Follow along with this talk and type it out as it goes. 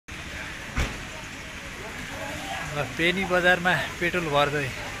बेनी बजारमा पेट्रोल भर्दै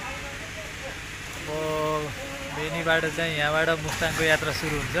अब बेनीबाट चाहिँ यहाँबाट मुक्ताङको यात्रा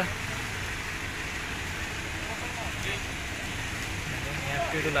सुरु हुन्छ। यहाँ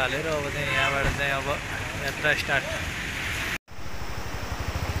पेट्रोल हालेर अब चाहिँ यहाँबाट चाहिँ अब यात्रा स्टार्ट।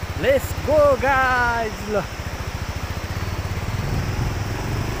 Let's go guys. ल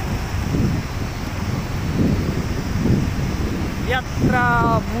यात्रा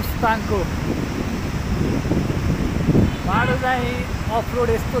मुस्ताङको बाटो चाहिँ अफरोड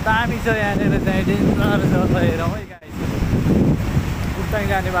यस्तो दामी छ यहाँनिर चाहिँ डेन्जर छ। हेरौँ है गाइस मुस्ताङ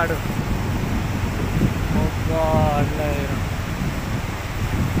जाने बाटो। हेरौँ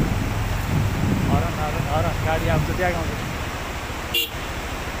हरन हरन हरन गाडी आउँछ त्यहाँ आउँछ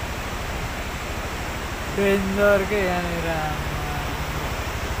डेन्जर के यहाँनिर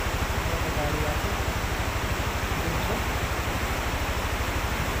गाडी आउँछ।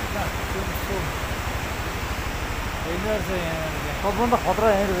 डेन्जर छ यहाँनिर सबभन्दा खतरा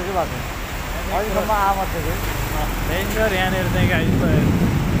यहाँनिर के बाटो अहिलेसम्म आमा थियो कि डेन्जर यहाँनिर चाहिँ गाडी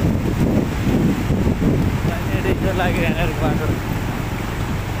डेन्जर लाग्यो यहाँनिर बाटो।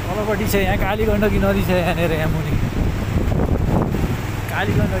 तलपट्टि छ यहाँ काली गण्डकी नदी छ यहाँनिर। यहाँ मुनि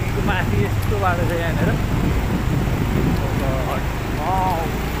काली गण्डकीको माथि यस्तो बाटो छ यहाँनिर।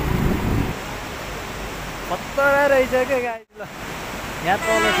 खतरा रहेछ क्या गाडी। ल यहाँ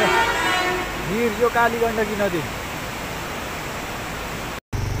तल छ भिर यो काली गण्डकी नदी।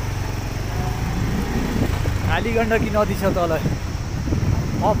 काली गण्डकी नदी छ तल।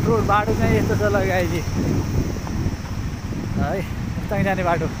 अफरोड बाटो चाहिँ यस्तो छ लगाइदिए है मुस्ताङ जाने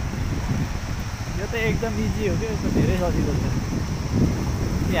बाटो। यो त एकदम इजी हो क्या। यो त धेरै सजिलो छ।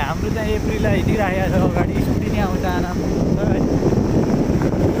 यहाँ हाम्रो चाहिँ एप्रिल हिँडिराखेको छ अगाडि स्कुटी नै आउँछ आराम हुन्छ है।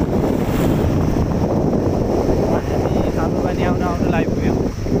 हामी तातो पानी आउन लागिपुग्यौँ।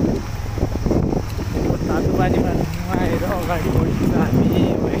 तातो पानीमा नुहाएर अगाडि बढिन्छ हामी।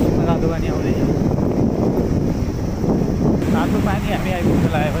 एकछिनमा तातो पानी आउँदैछ। तातो पानी हामी आइपुग्न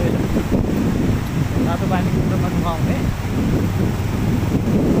लाग्यो है। तातो पानी कुण्डमा नुहाउने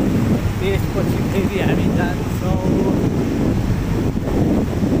त्यसपछि फेरि हामी जान्छौँ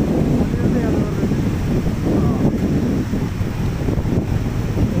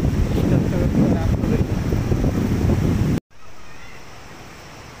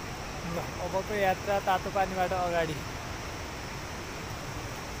अबको यात्रा तातो पानीबाट अगाडि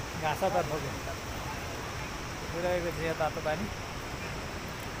घाँसातर्फको गइरहेको छ। यहाँ तातो पानी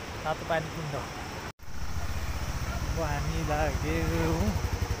कुण्ड। अब हामी लाग्यौँ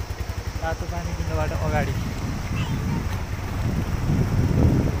तातो पानी कुण्डबाट अगाडि।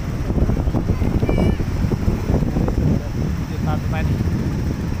 तातो पानी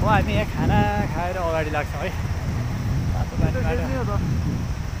अब हामी यहाँ खाना खाएर अगाडि लाग्छौँ है। तातो पानीबाट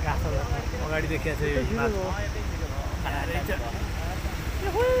घाँस अगाडि देखिएको छ यो हिमाल।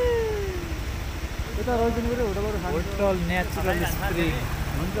 होटल नेचुरल स्प्रिङ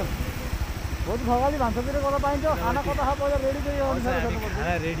हुन्छ। बहुत भगाली भान्सातिर गर्दा पाइन्छ। खाना कता पहिला रेडी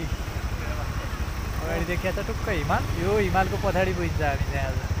खाना रेडी अगाडि देखिया छ टुक्क हिमाल। यो हिमालको पछाडि पुगिन्छ हामी चाहिँ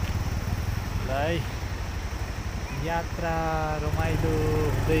आज। ल है यात्रा रमाइलो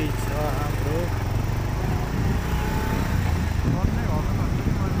हुँदैछ हाम्रो।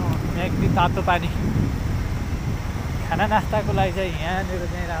 एकदम तातो पानी खाना नास्ताको लागि चाहिँ यहाँनिर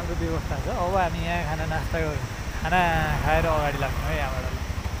चाहिँ राम्रो व्यवस्था छ। अब हामी यहाँ खाना खाएर अगाडि लाग्छौँ है यहाँबाट।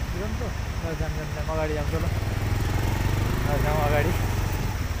 जाउँ त जाम अगाडि जान्छ। ल जाउँ अगाडि।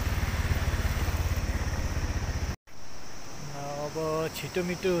 अब छिटो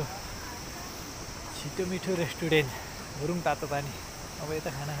मिठो रेस्टुरेन्ट गुरुङ तातो पानी। अब यता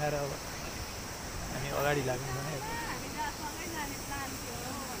खाना खाएर अब हामी अगाडि लाग्छौँ है।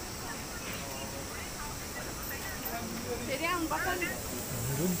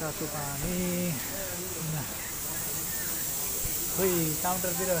 गुरुङ तातो पानी खोइ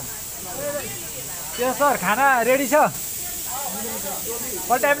काउन्टरतिर के सर खाना रेडी छ?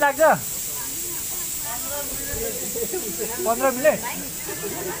 कति टाइम लाग्छ? 15 मिनट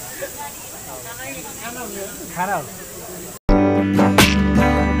खाना हो।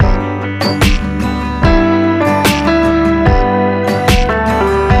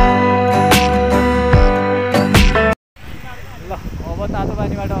 ल अब तातो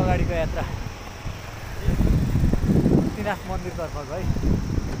पानीबाट अगाडिको यात्रा मुक्तिनाथ मन्दिरतर्फको है।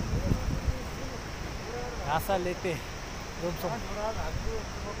 घाँसा लेते जोमसोम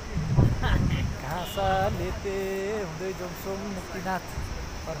घाँसा लेते हुँदै जोमसोम मुक्तिनाथ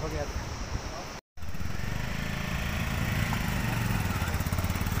तर्फको यात्रा।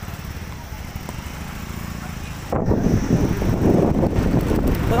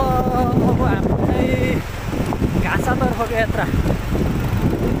 अब हाम्रो चाहिँ घाँसातर्फको यात्रा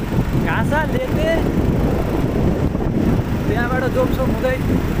घाँसा लेते त्यहाँबाट जोमसोम हुँदै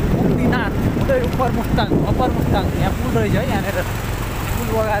मुक्तिनाथ हुँदै अप्पर मुक्ताङ यहाँ पुल रहेछ है यहाँनिर पुल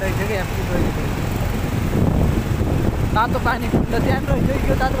बगाएर रहेछ कि यहाँ पुल रहेछ तातो पानी खुल्दा त्यहाँ रहेछ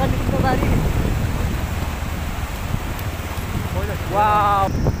यो तातो पानी खुल्दा बारी वाउ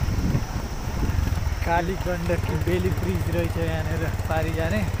काली गण्डकी बेली ब्रिज रहेछ यहाँनिर पारी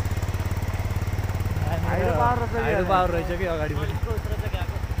जाने हाइड्रो पावर रहेछ कि अगाडिपट्टि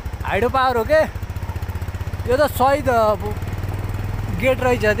हाइड्रो पावर हो के यो त शहीद गेट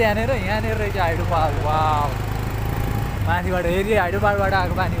रहेछ त्यहाँनिर यहाँनिर रहेछ हाइड्रो पावर वाउ माथिबाट हेरी हाइड्रो पावरबाट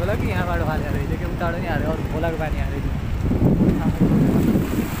आएको पानी होला कि यहाँबाट फालेको रहेछ कि उताबाट नि हाल्यो अरू खोलाको पानी हालेको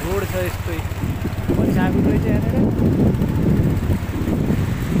रोड छ यस्तै पनि साबुन रहेछ यहाँनिर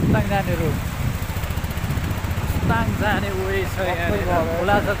मुक्ताङ जाने रोड मुक्ताङ जाने वे छ यहाँनिर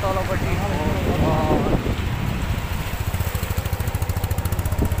खोला छ तलपट्टि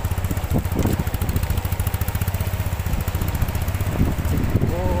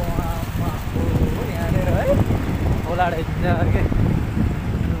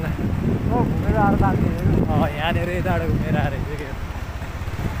यहाँनिर यताबाट घुमेर आएर के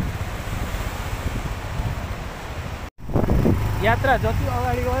यात्रा जति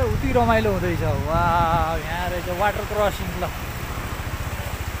अगाडि गयो उति रमाइलो हुँदैछ वा यहाँ रहेछ वाटर क्रसिङ ल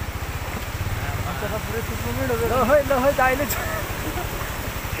दाइले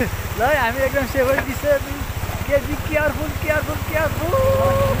ल हामी एकदम सेफ्टी केयरफुल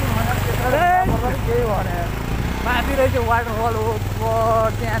माथि रहेछ वाटरफल हो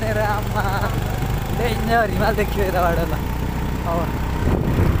त्यहाँनिर आमा डेन्जर हिमाल देखियो यताबाट ल अब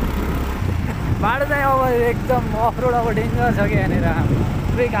बाटो चाहिँ अब एकदम अफरोड अब डेन्जर छ कि यहाँनिर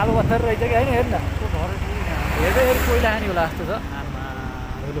पुरै कालो पत्थर रहेछ कि होइन हेर्नु न हेर्दै कोइला खाने होला जस्तो छ आमा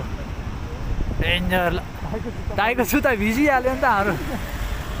हेलो डेन्जर ल दाइको जुत्ता भिजिहाल्यो नि त हाम्रो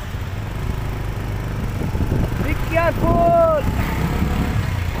बी केयरफुल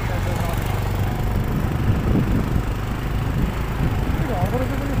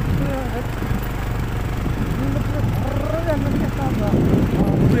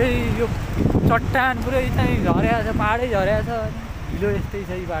पुरै यो चट्टान पुरै चाहिँ झरेको छ पाहाडै झरेको छ हिलो यस्तै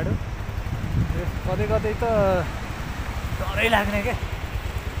छ यी बाटो कतै कतै त डरै लाग्ने क्या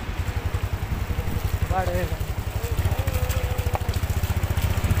बाटो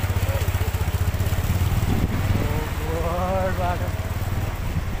बाटो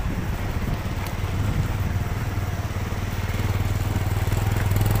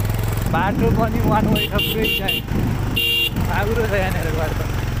बाटो पनि वान वे छ पुरै चाहिँ साँगुरो छ यहाँनिर बाटो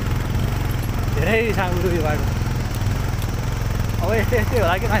त धेरै साँगुरो यो बाटो अब यस्तै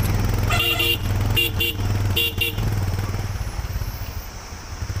होला कि मान्छे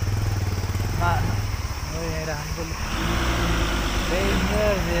यहीँ राख्नु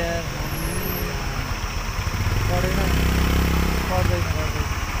पर्दैन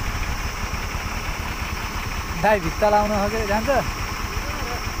दाइ भित्ता लाउनु हो कि जान्छ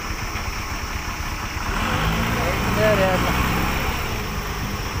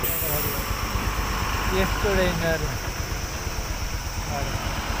यस्तो डेन्जर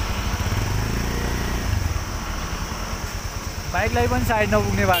बाइकलाई पनि साइड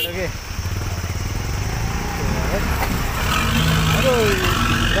नपुग्ने बाटो के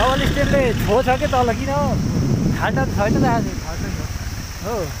डबल स्ट्यान्डले छो छ कि तल किन हो खाल्टा त छैन त आज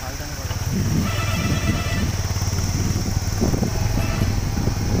हो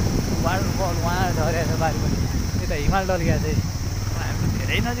वाटरफल उहाँ झरेको छ बारी पनि यता हिमाल डल्किया चाहिँ हामी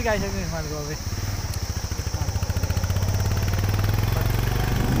धेरै नजिक आइसक्यौँ हिमालको अब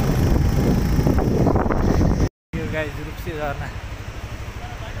यो गाइस रुप्से झर्ना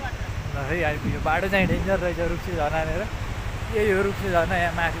ल है आइपुग्यो बाटो चाहिँ डेन्जर रहेछ रुप्से झर्नानिर यही हो रुप्से झर्ना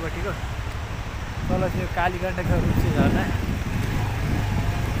यहाँ माथिपट्टिको तल चाहिँ कालीगण्डको रुप्से झर्ना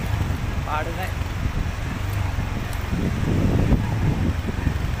बाटो चाहिँ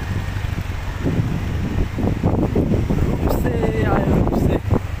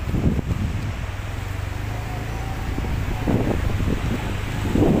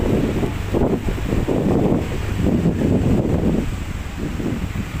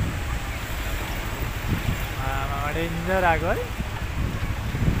डेन्जर आएको है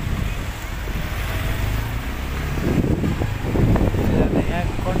यहाँ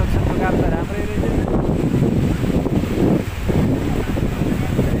कन्स्ट्रक्सनको काम त राम्रै रहेछ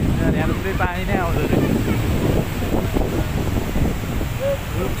यहाँ पुरै पानी नै आउँदो रहेछ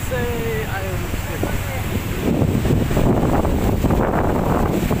रुप्से आयो रुप्से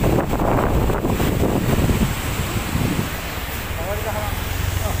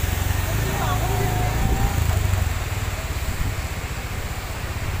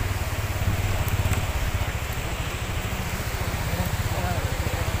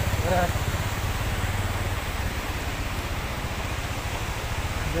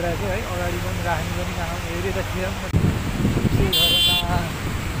गरेको है अगाडि पनि राख्ने पनि कहाँ हेरेर थियौँ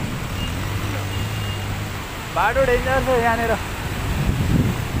बाटो डेन्जर छ यहाँनिर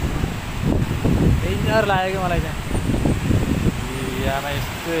डेन्जर लाग्यो मलाई चाहिँ यहाँमा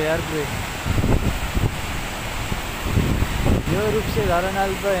यस्तो यार पुरै यो रूपसे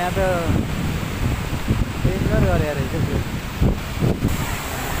झरनाले त यहाँ त डेन्जर गरे रहेछ त्यो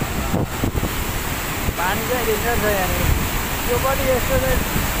पानी चाहिँ डेन्जर छ यहाँनिर यो पनि यस्तो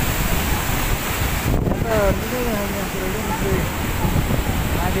चाहिँ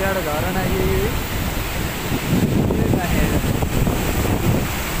माथिबाट झरना यही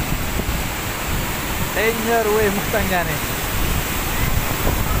डेन्जर वे मुक्ताङ जाने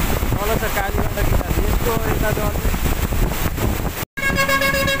तल छ कालीगण्डा किनार यस्तो यता त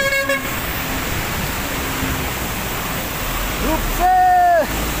रूपसे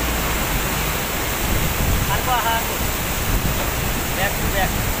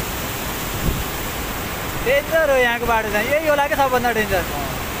डेन्जर हो यहाँको बाटो चाहिँ यही होला क्या सबभन्दा डेन्जर हो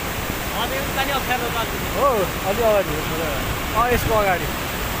अलि अगाडि यसको अगाडि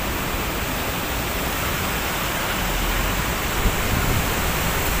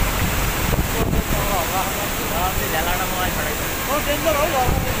डेन्जर हो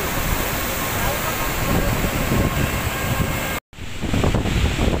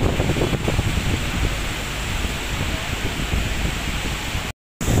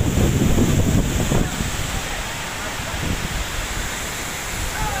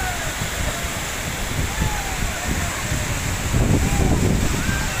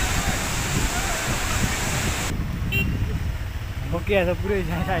बोकिया छ पुरै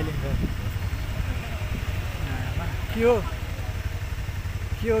चाहिँ साइलेन्ट छ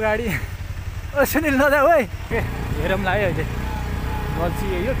के हो गाडी ओ सुनिल नजाऊ है हेरौँ लाग्यो अहिले गल्छी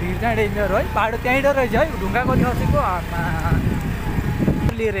यो भिड चाहिँ डेन्जर हो है बाटो त्यहीँबाट रहेछ है ढुङ्गा कति खसेको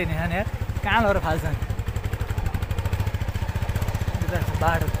लिएर हिँड्ने खाने यार कहाँ लगेर फाल्छन्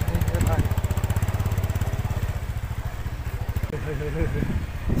बाटो डेन्जर बाटो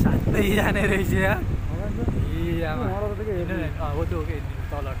साथै जाने रहेछ यार हो त्यो के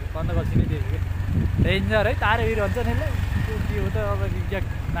तल बन्द गल्छी नै दिएको क्या डेन्जर है तारेभिर हुन्छ नि त्यो के हो त अब एक्ज्याक्ट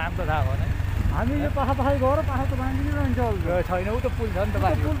नाम त थाहा भएन हामी यो पाखा गएर पाखा त बाँधी नै रहन्छ छैन ऊ त पुल छ नि त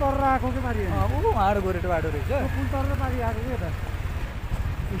बारी पुल तर आएको के बारी ऊ उहाँबाट गोरेटो बाटो रहेछ पुल तर बारी आएको के त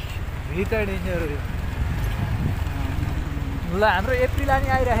भिड त डेन्जर हो ल हाम्रो एप्रिल नि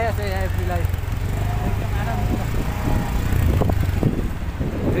आइरहेको छ यहाँ एप्रिल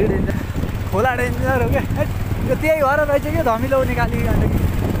भिड डेन्जर खोला डेन्जर हो क्या यो त्यही भएर रहेछ क्या धमिलो निकाली गण्डकी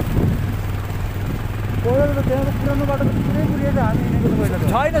पहिला त त्यहाँ त पुरानो बाटो त पुरै पुगेछ हामी हिँडेको त पहिला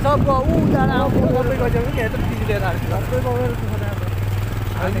छैन सब ऊ जाँदा सबै गइसक्यो कि यता पिच लिएर आएको सबै बगेर छ त्यहाँ त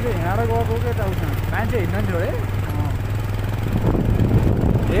अहिले हिँडेर गएको के त उसँग मान्छे हिँड्न नि छोडे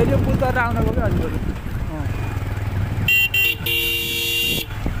फेरि यो पुल तर आउन गयो कि अलिकति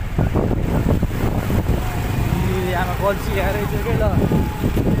आमा गल्छी यहाँ रहेछ कि ल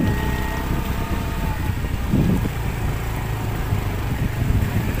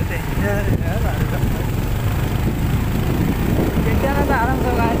एकजना त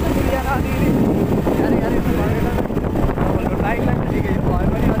आरामसँग आएछ दुईजना अलिअलि गाडी बाइक लाग्छ ठिकै भयो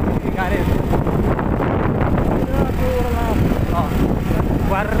पनि अलिकति गाडी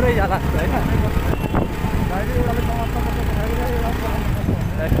बाह्रै जाला होइन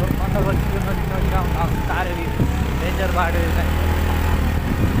बन्द गल्छीको नजिक आउनु तारेरी डेन्जर बाटो चाहिँ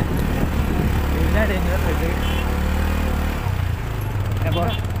डेन्जर रहेछ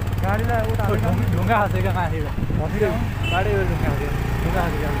गाडीलाई उता ढुङ्गा खसेको क्या माथिबाट गाडी ढुङ्गा खस्यो ढुङ्गा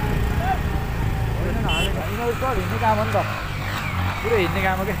खसेको यिनीहरू सब हिँड्ने काम हो नि त पुरै हिँड्ने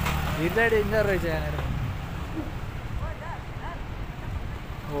काम हो क्या भिड चाहिँ डेन्जर रहेछ यहाँनिर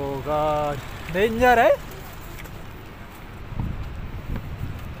ओ गड डेन्जर है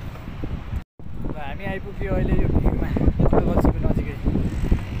हामी आइपुग्यो अहिले यो भिडमा गल्छीको नजिकै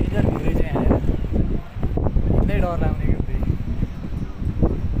डेन्जर भिड रहेछ यहाँनिर हिँड्दै डर लाग्ने क्या फेरि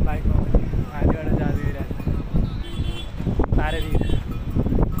बाइकमा माथिबाट जाँदैरहेको तारेरी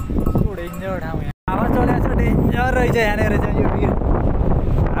यस्तो डेन्जर ठाउँ यहाँ हावा चलिरहेको छ डेन्जर रहेछ यहाँनिर चाहिँ यो भिड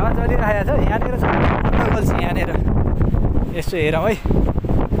हावा चलिरहेको छ यहाँनिर छ गल्छी यहाँनिर यसो हेरौँ है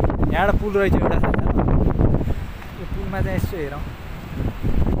यहाँबाट पुल रहेछ एउटा छ यो पुलमा चाहिँ यसो हेरौँ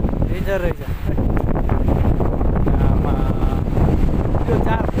डेन्जर रहेछ त्यो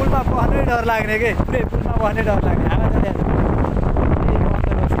पुलमा बस्नै डर लाग्ने के पुरै पुलमा बस्नै डर लाग्ने हावा चलिरहेको छ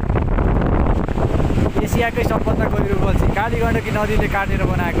एसियाकै सबभन्दा गहिरो गल्छी कालीगण्डकी नदीले काटेर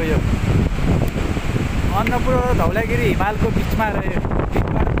बनाएको यो अन्नपूर्ण र धौलागिरी हिमालको बिचमा रह्यो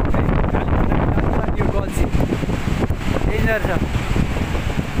यो गल्छी डेन्जर छ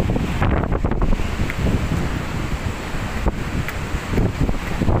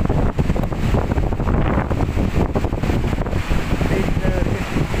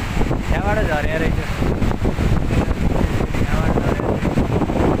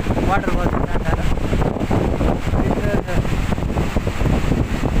वाटर बल टाढा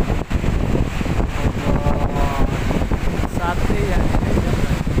साथै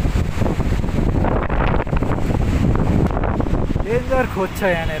डेन्जर खोज्छ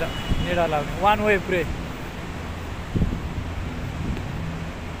यहाँनिर नेडा लाउने वान वे पुरै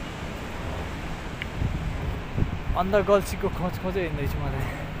अन्त गल्सीको खोजै हिँड्दैछु मलाई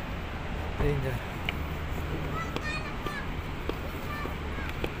डेन्जर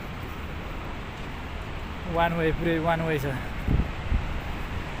वान वे पुरै वान वे छ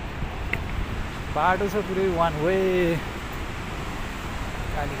बाटो छ पुरै वान वे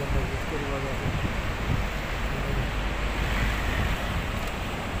कालीगण्ड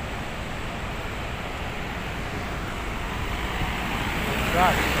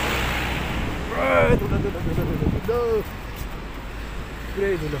पुरै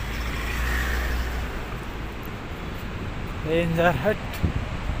धुलो डेन्जर हट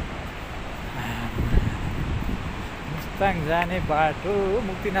मुस्ताङ जाने बाटो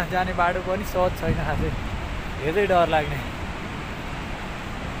मुक्तिनाथ जाने बाटो पनि सहज छैन खासै हेर्दै डर लाग्ने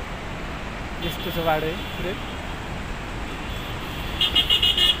यस्तो छ बाटो है पुरै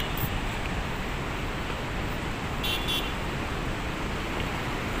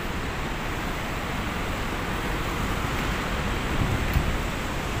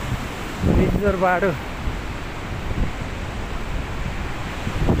डेन्जर बाटो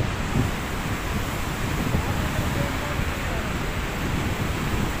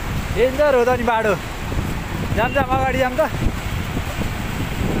डेन्जर हो त नि बाटो जाम अगाडि जाम त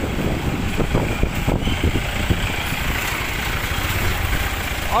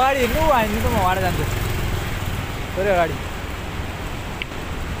अगाडि हिँड्नु हिँड्नु त म उहाँबाट जान्छु थोरै अगाडि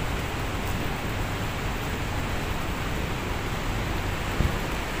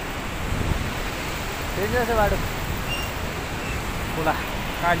डेन्जर छ बाटो खोला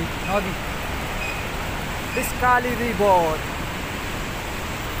काली नदी काली रिभर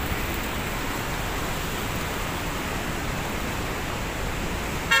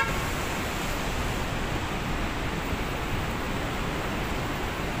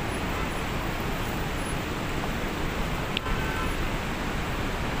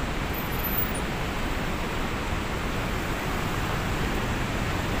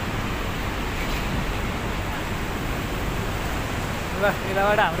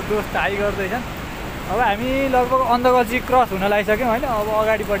यताबाट हाम्रो दोस्त हाई गर्दैछन् अब हामी लगभग अन्धगल्छी क्रस हुन लागिसक्यौँ होइन अब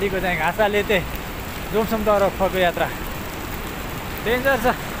अगाडिपट्टिको चाहिँ घाँसा लेते जोमसम तर्फको यात्रा डेन्जर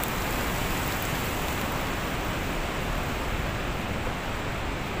छ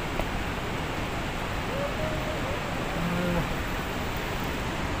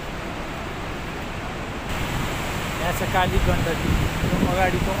यहाँ छ काली गण्डकी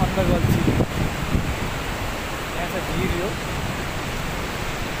अगाडिको अन्धगल्छी यहाँ छ झिर हो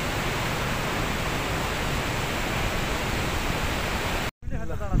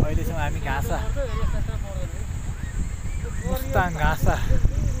अहिलेसम्म हामी घाँसा मुस्ताङ घाँसा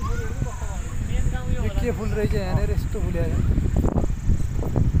यो के फुल रहेछ यहाँनिर यस्तो फुल्याएर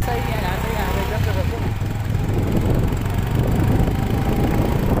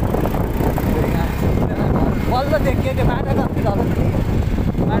बल्ल देखियो त्यो माटाको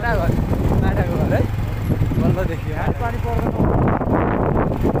माटाको घर है बल्ल देखियो पानी पर्दैन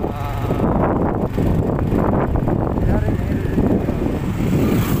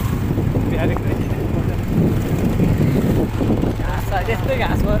त्यस्तै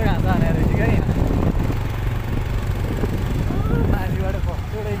घाँस भएर घाँस हाने रहेछ क्या माथिबाट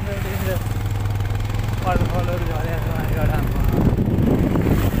वाटरफलहरू झरेको छ माथिबाट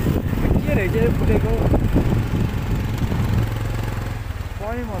के रहेछ यो फुलेको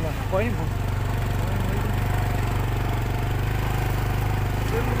पनि मलाई पनि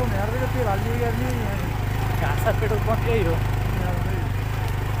तेलको हेर्दै तेल हाल्ने गर्ने घाँस पेट्रोल पम्प यही हो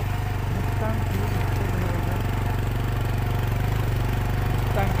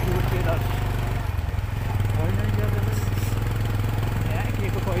यहाँ के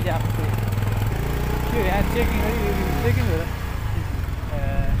को पहिले आफ्नो के यहाँ चेकिङ हो र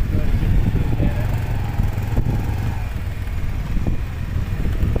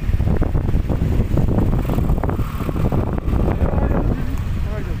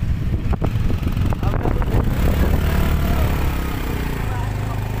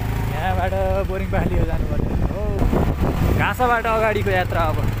यहाँबाट बोरिङ बाली हो जानुपर्ने हो घाँसाबाट अगाडिको यात्रा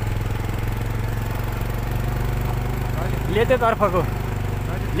अब लेतेतर्फको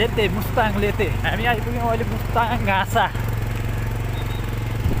लेते मुस्ताङ लेते हामी आइपुग्यौँ अहिले मुस्ताङ घाँसा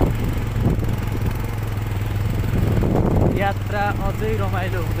यात्रा अझै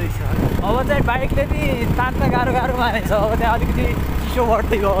रमाइलो हुँदैछ। अब चाहिँ बाइकले नि तान्न गाह्रो गाह्रो मानेछ। अब त्यहाँ अलिकति चिसो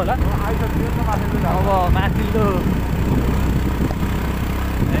बढ्दै गयो होला। अब माथिल्लो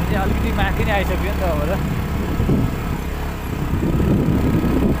अलिकति माथि नै आइसक्यो नि त अब।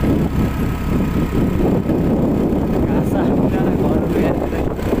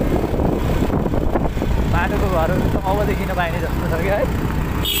 बाटोको घरहरू त अब देखिन पाइने जस्तो छ क्या है।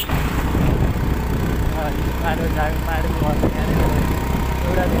 माटोको घर यहाँनिर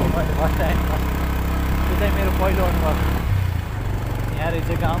एउटा दिन मैले फर्स्ट टाइम त्यो चाहिँ मेरो पहिलो अनुभव। यहाँ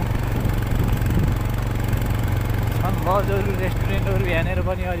रहेछ गाउँ छन् लजहरू रेस्टुरेन्टहरू यहाँनिर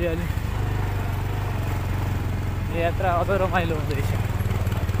पनि अलिअलि। यात्रा अझ रमाइलो हुँदैछ।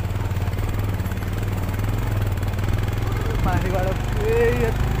 माथिबाट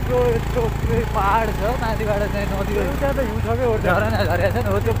यत्रो यत्रो पहाड छ। माथिबाट चाहिँ नदी त्यहाँ त हिउँ छ क्या झरना झरेको छ नि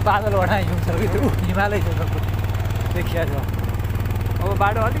हो। त्यो बादलबाट हिउँ छ कि त्यो हिमालय छ सब देखिया छ। अब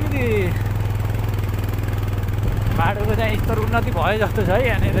बाटो अलिकति बाटोको चाहिँ स्तर उन्नति भयो जस्तो छ है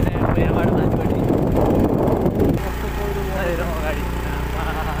यहाँनिर चाहिँ। अब यहाँबाट माथिपट्टि हेरौँ अगाडि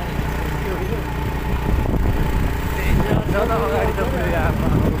डेन्जर छ त अगाडि त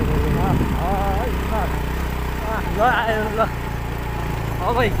ल आयो ल।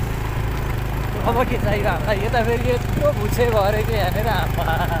 अब के चाहियो हामीलाई? यता फेरि यत्रो भुसे भएर कि यहाँनिर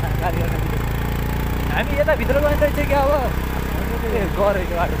हामी यताभित्र गइँदैछ क्या। अब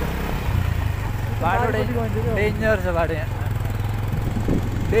गरेको बाटो डेन्जर छ बाटो। यहाँ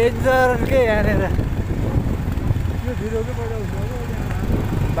डेन्जर के यहाँनिर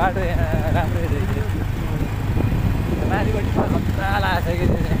बाटो यहाँ राम्रै रहेछ। माथिपट्टि खतरा लाग्छ कि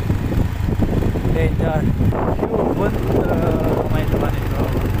डेन्जर। यो फोन रमाइलो बनेको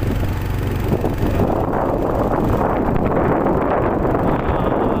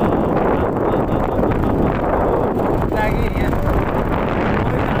लागि यहाँ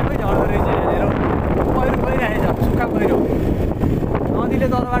आफै झर्दो रहेछ। यहाँनिर पहिरो गइरहेछ सुक्खा पहिरो। नदीले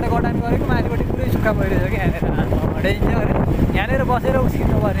तलबाट कटान गरेको माथिपट्टि पुरै सुक्खा पहिरो छ कि यहाँनिर। डेन्जर यहाँनिर बसेर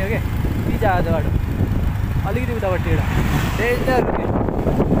उस्किनु पर्ने हो क्या। पिजा आज बाटो अलिकति उतापट्टि एउटा डेन्जर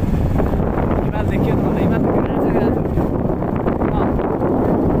हिमाल देखियो त हिमाल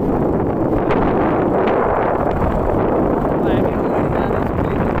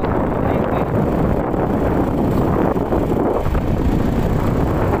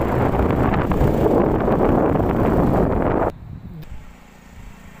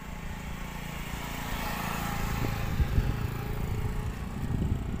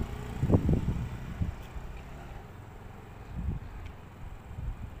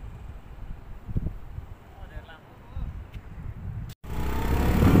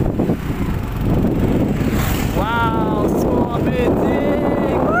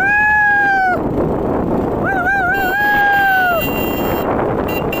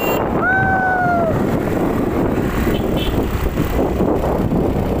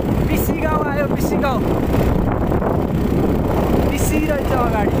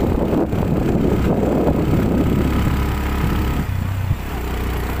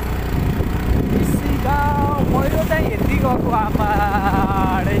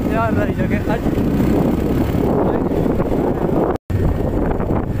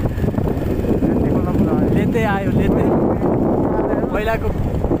लेते आयो लेते पहिलाको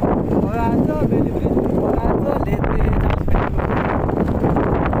आज बेली ब्रिज आज लेते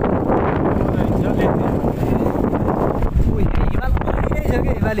हिमाल छ कि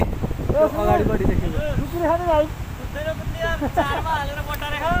हिमाली अगाडिपट्टि देखिन्छ।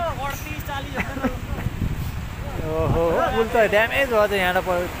 ओहो पुल त ड्यामेज भयो त यहाँ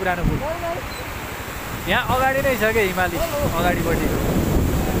पुरानो पुल। यहाँ अगाडि नै छ क्या हिमाली अगाडिपट्टि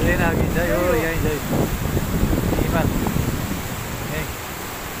ट्रेन आकिन्छ। यो यहीँ छ हिमाल। यहीँ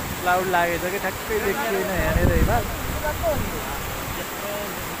क्लाउड लागेछ कि ठ्याक्कै देखिएन यहाँनिर हिमाल।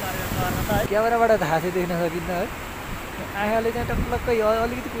 क्यामेराबाट थाहा चाहिँ देख्न सकिन्न है। आँखाले चाहिँ टक्कै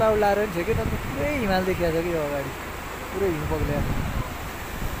अलिकति क्लाउड लाएर पनि छ कि त पुरै हिमाल देखिएको छ कि यो अगाडि पुरै हिउँ पग्लिएको।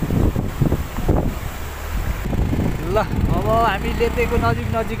 ल अब हामी लेतेको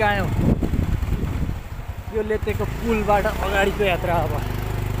नजिक आयौँ। यो लेतेको पुलबाट अगाडिको यात्रा अब।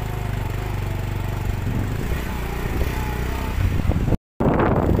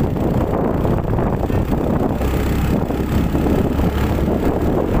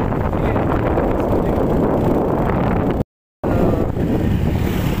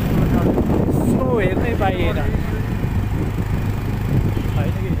 हेर्नै पाइएन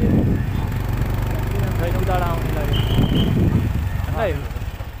होइन कि छैन उताबाट आउने लाग्यो है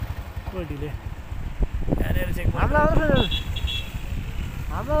पोल्टीले यहाँनिर चाहिँ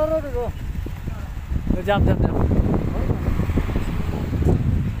हाम्रो जाम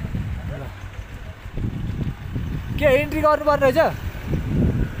के इन्ट्री गर्नुपर्ने रहेछ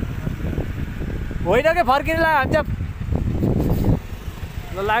होइन के फर्किने ला हुन्छ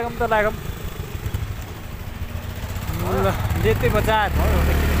ल लागौँ त लागौँ ल लेते बजार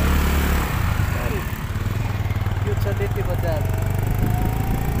यो छ लेते बजार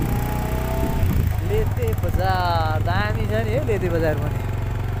दामी छ नि है लेते बजार पनि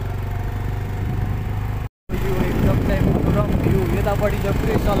यो एकदम चाहिँ पुरम भ्यू यतापट्टि छ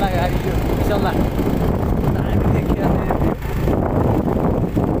पुरै सल्लाह गाडी यो सल्लाह दामी देखिया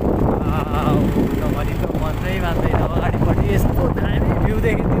नभनी त मनै मान्दैन अगाडिपट्टि यस्तो दामी भ्यू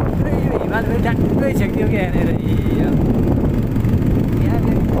देखिन्थ्यो पुरै यो हिमाल फेरि ठ्याक्कै छेक्थ्यो क्या यहाँनिर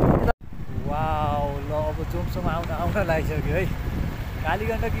वाउ ल अब जोमसोम आउन लागिसक्यो है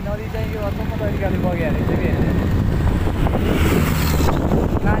कालीगण्डकी नदी चाहिँ यो अर्को तरिकाले बगिहालेको छ कि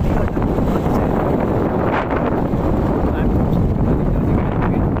कालीगण्डकी नदी चाहिँ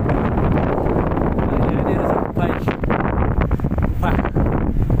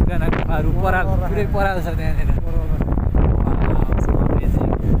पुरै पराल छ त्यहाँनिर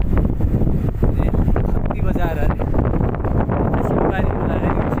कति बजार अरे शिवबारीको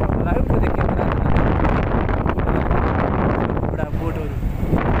लाग्यो देखियो बुढा बोटहरू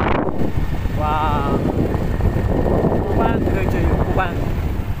वा कुबाङ रहेछ यो कुबाङ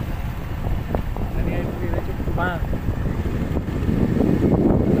अनि आइपुगेको रहेछ कुबाङ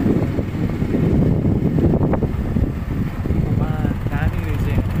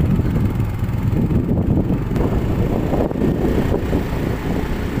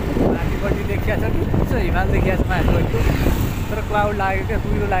हिमाल देखिया छ माथिपट्टिको तर क्लाउड लाग्यो क्या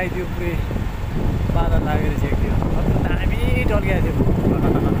कुहिरो लगाइदियो पुरै बादल लागेर छेक्यो दामी टल्किएको थियो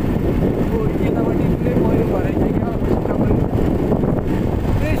यतापट्टि पुरै पहिरो भएर क्या सुक्खा पहिरो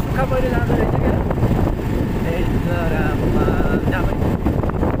पुरै सुक्खा पहिरो जाँदो रहेछ क्या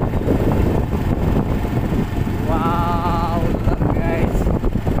वाउ गाइस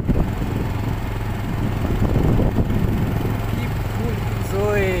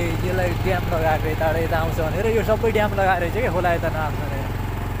यसलाई ड्याम लगाएको यता आउँछ भनेर यो सबै ड्याम लगाएर रहेछ क्या खोला यता नआउँछ भनेर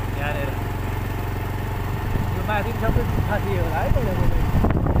यहाँनिर यो माथि सबै सुक्खा थियो होला है पहिला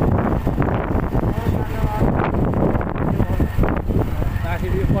माथि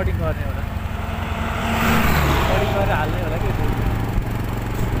यो कटिङ गर्ने होला कटिङ गरेर हाल्ने होला कि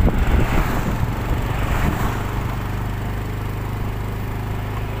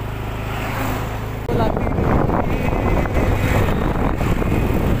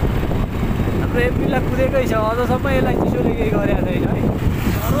एप्रिललाई कुदेकै छ अझसम्म यसलाई चिसोले केही गरेको छैन है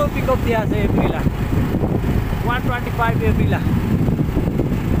साह्रो पिकअप दिएको छ एप्रिललाई 125 एप्रिललाई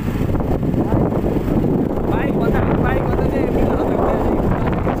बाइकभन्दा चाहिँ एप्रिल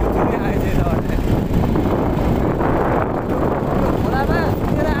खोलामा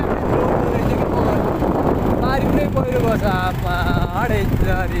सुकेर आएको रहेछ कि बारी पुरै पहिरो गर्छ अरे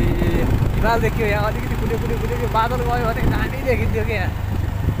हिमाल देखियो यहाँ अलिकति कुदेको बादल गयो भने दामी देखिन्थ्यो कि यहाँ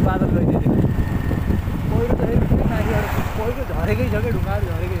बादल गइदियो पहिरो त पहिरो झरेकै छ क्या ढुङ्गाहरू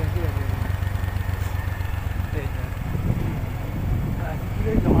झरेकै छ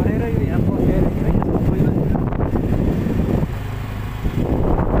कि झरेर यो यहाँ बसेर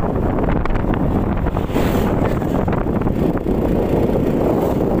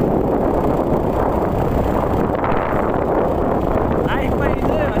लाइफमा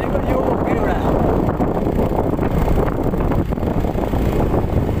इन्जोय भनेको यो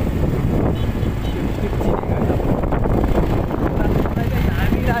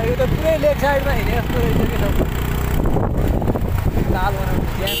एउटा पुरै लेक साइडमा हिँडे जस्तो रहेछ कि सब लाल बनाउने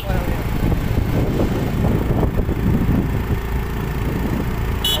ड्याम बनाउने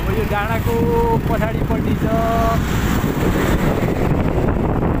अब यो डाँडाको पछाडिपट्टि छ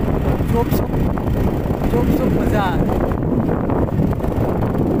चोपसोप बजार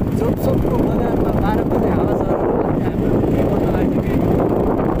चोपसोपको बजारमा 12 बजे हावा छ हाम्रो के पत्ता लाग्छ कि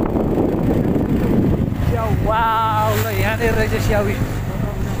वाउ ल यहाँनिर रहेछ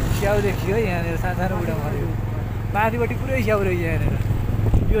स्याउ देखियो है यहाँनिर सानो बुढा मऱ्यो माथिपट्टि पुरै स्याउ रहेछ यहाँनिर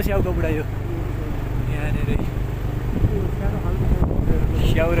यो स्याउको बुढा यो यहाँनिर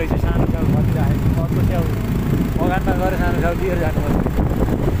स्याउ रहेछ सानो स्याउ भनिरहेको छ अर्को स्याउ बगानमा गएर सानो स्याउ लिएर जानुपर्छ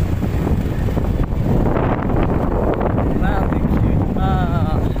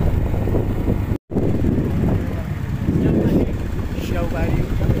स्याउबारी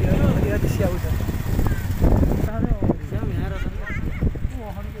अलि स्याउ छ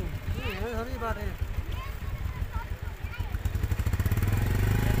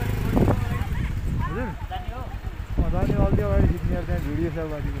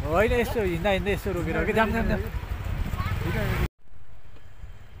होइन यस्तो हिँड्दा यस्तो रोकेर कि जाम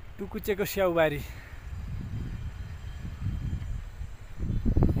टुकुचेको स्याउबारी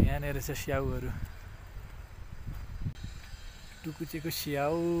यहाँनिर छ स्याउहरू, टुकुचेको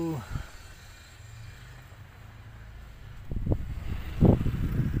स्याउ।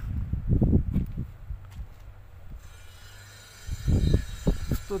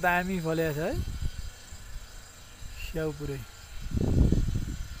 कस्तो दामी फलेको छ है स्याउ पुरै।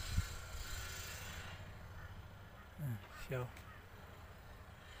 स्याउ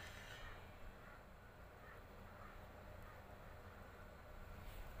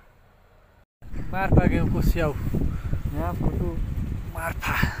मार्फा गाउँको स्याउ। यहाँ फोटो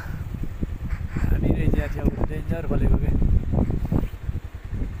मार्फा हामी रहेछ स्याउ डेन्जर फलेको के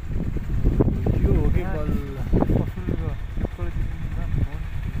यो हो कि बल्ल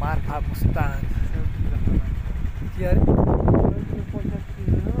मार्फा मुस्ताङ के अरे फोटो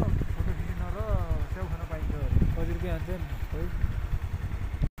खिच्न र स्याउ खान पाइन्छ। 10 रुपियाँ हुन्छ नि।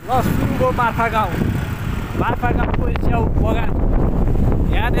 ल सुरु भयो मार्फा गाउँ। मार्फा गाउँको स्याउ बगान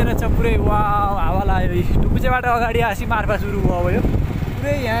यहाँनिर छ पुरै। वा हावा लाग्यो। टुकुचेबाट अगाडि आएपछि मार्फा सुरु भयो। अब यो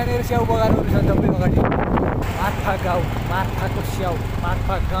पुरै यहाँनिर स्याउ बगानहरू छ सबै अगाडि। मार्फा गाउँ, मार्फाको स्याउ,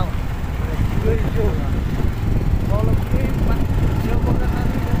 मार्फा गाउँ पुरै यो तल पुरै स्याउ बगान।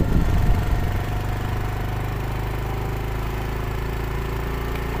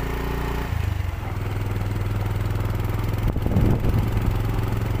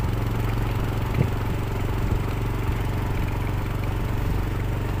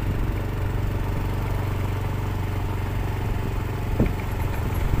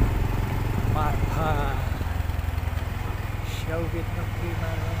 स्याउ बेच्न पुरै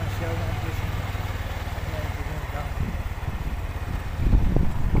मार्फामा स्याउ मान्छे छ।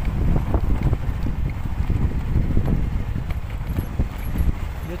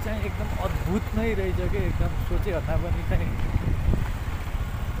 यो चाहिँ एकदम अद्भुत नै रहेछ कि एकदम सोचे भन्दा पनि चाहिँ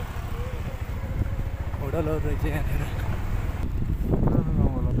होटलहरू रहेछ यहाँनिर।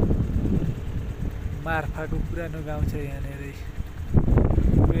 मार्फाको पुरानो गाउँ छ यहाँनिर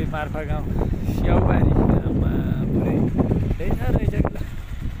पुरै मार्फा गाउँ। स्याउबारी पुरै डेन्जर रहेछ कि ल।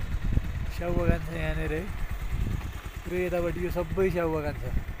 स्याउ बगान छ यहाँनिर है पुरै यतापट्टि यो सबै स्याउ बगान छ।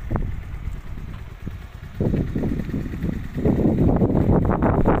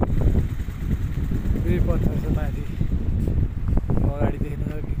 पुरै पत्थर छ माथि अगाडि देख्न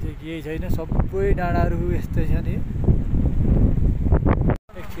सकिन्छ। केही छैन सबै डाँडाहरू यस्तै छ नि।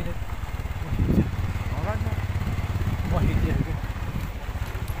 एकछिन मसिन्छ कि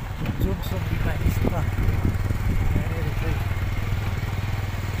जोमसोम विमानस्थल यहाँनिर चाहिँ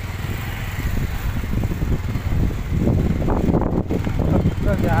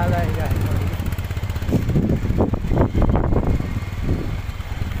जहाज आइरहेको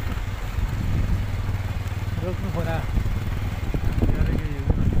रोक्नु खोला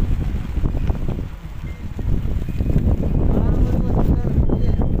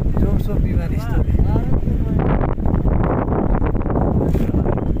जोमसोम विमानस्थल।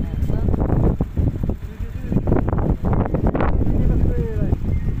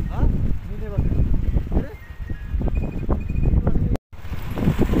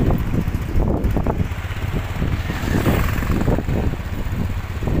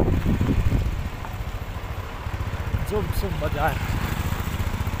 जोमसोम बजार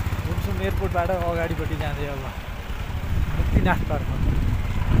जोमसोम एयरपोर्टबाट अगाडिपट्टि जाँदै अब मुक्तिनाथतर्फ।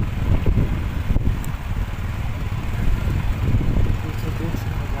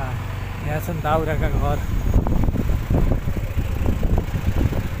 जोमसोम बजार यहाँ छन् दाउराका घर।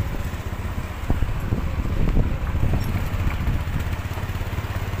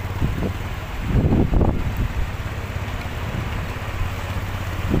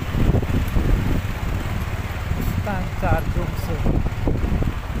 जोमसोम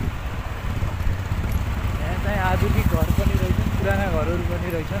यहाँ चाहिँ आधुनिक घर पनि रहेछन्, पुराना घरहरू पनि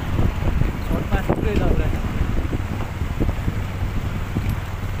रहेछन्। छतमा पुरै दाउरा छ।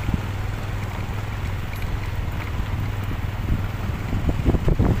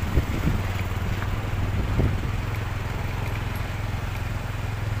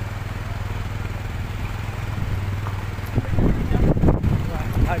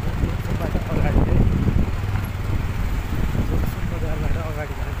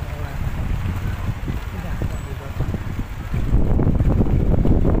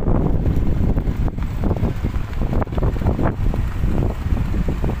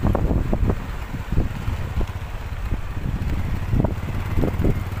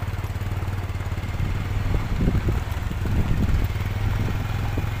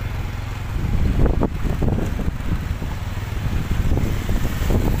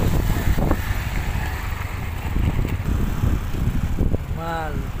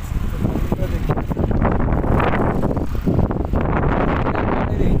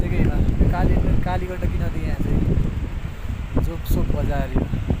 कालीगण्डकी नदी यहाँ चाहिँ जोपसोप बजार यो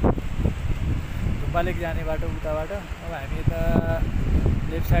गुम्बा लेक जाने बाटो उताबाट। अब हामी यता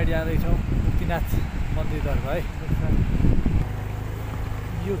लेफ्ट साइड जाँदैछौँ मुक्तिनाथ मन्दिरतर्फ है।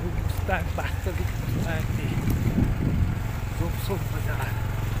 यो पुस्तक वास्तविक शान्ति जोपसोप बजार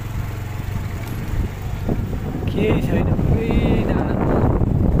केही छैन, पुरै डाँडा।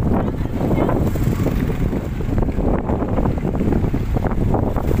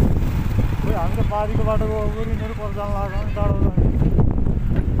 हामी त बारीको बाटो उनीहरू पर जान लाग्छ टाढो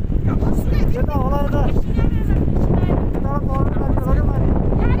यता होला त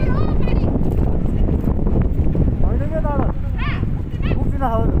होइन क्या टाढो पुग्दिन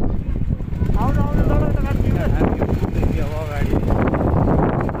आउँछ आउँछ टाढो यता काट्दिन्छ अब अगाडि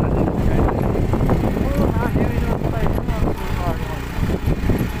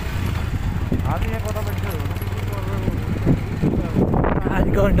हामी यहाँ कता पनि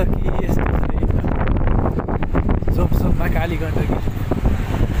कालीगण्डकी यस्तो जोपसोपमा कालीगण्डकी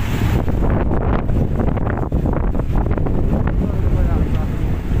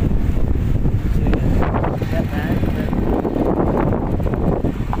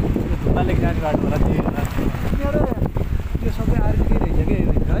गुम्बा लेक जाने बाटो होला त्यो सबै आर्मीकै रहेछ क्या यो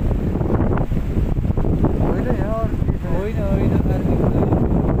भित्र है। होइन होइन होइन आर्मीको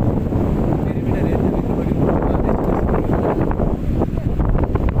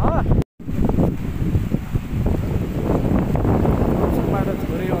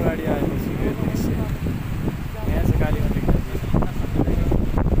थोरै अगाडि आएपछि यो दृश्य यहाँ चाहिँ कालीगण्डकी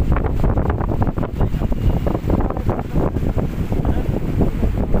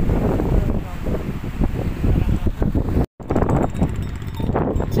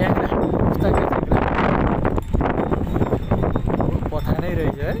च्याङ्ग्रा पुस्तकको च्याङ्ग्रा पथा नै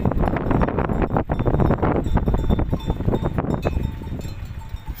रहेछ है।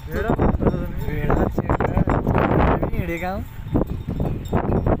 भेडा च्याङ्ग्रा हामी हिँडेका हौँ।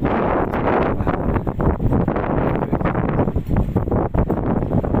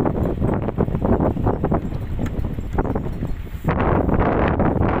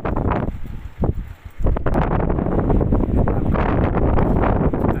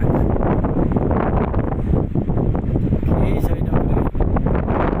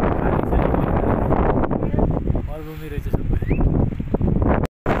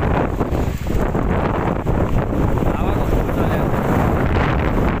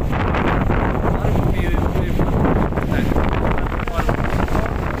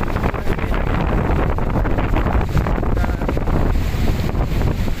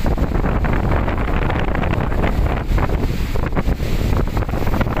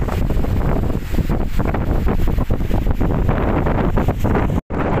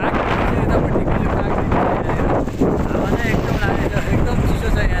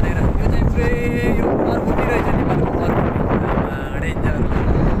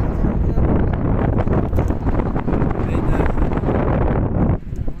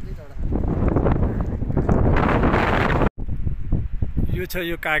 यो छ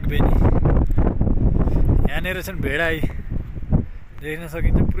यो कागबेनी। यहाँनिर छन् भेडा देख्न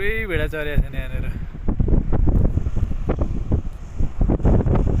सकिन्छ, पुरै भेडा चरेका छन् यहाँनिर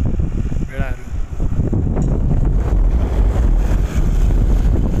भेडाहरू।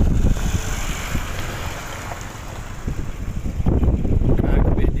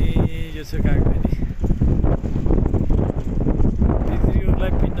 कागबेनी यो छ कागबेनी।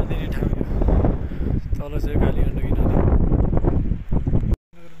 भित्रीहरूलाई पिन्न दिने ठाउँ यो। तल छ कालीगण्डकी नदी।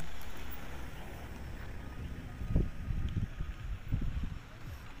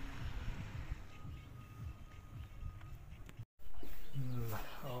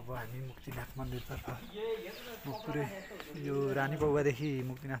 अब हामी मुक्तिनाथ मन्दिरतर्फ म पुरै यो रानी पौवादेखि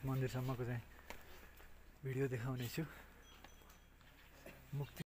मुक्तिनाथ मन्दिरसम्मको चाहिँ भिडियो देखाउनेछु।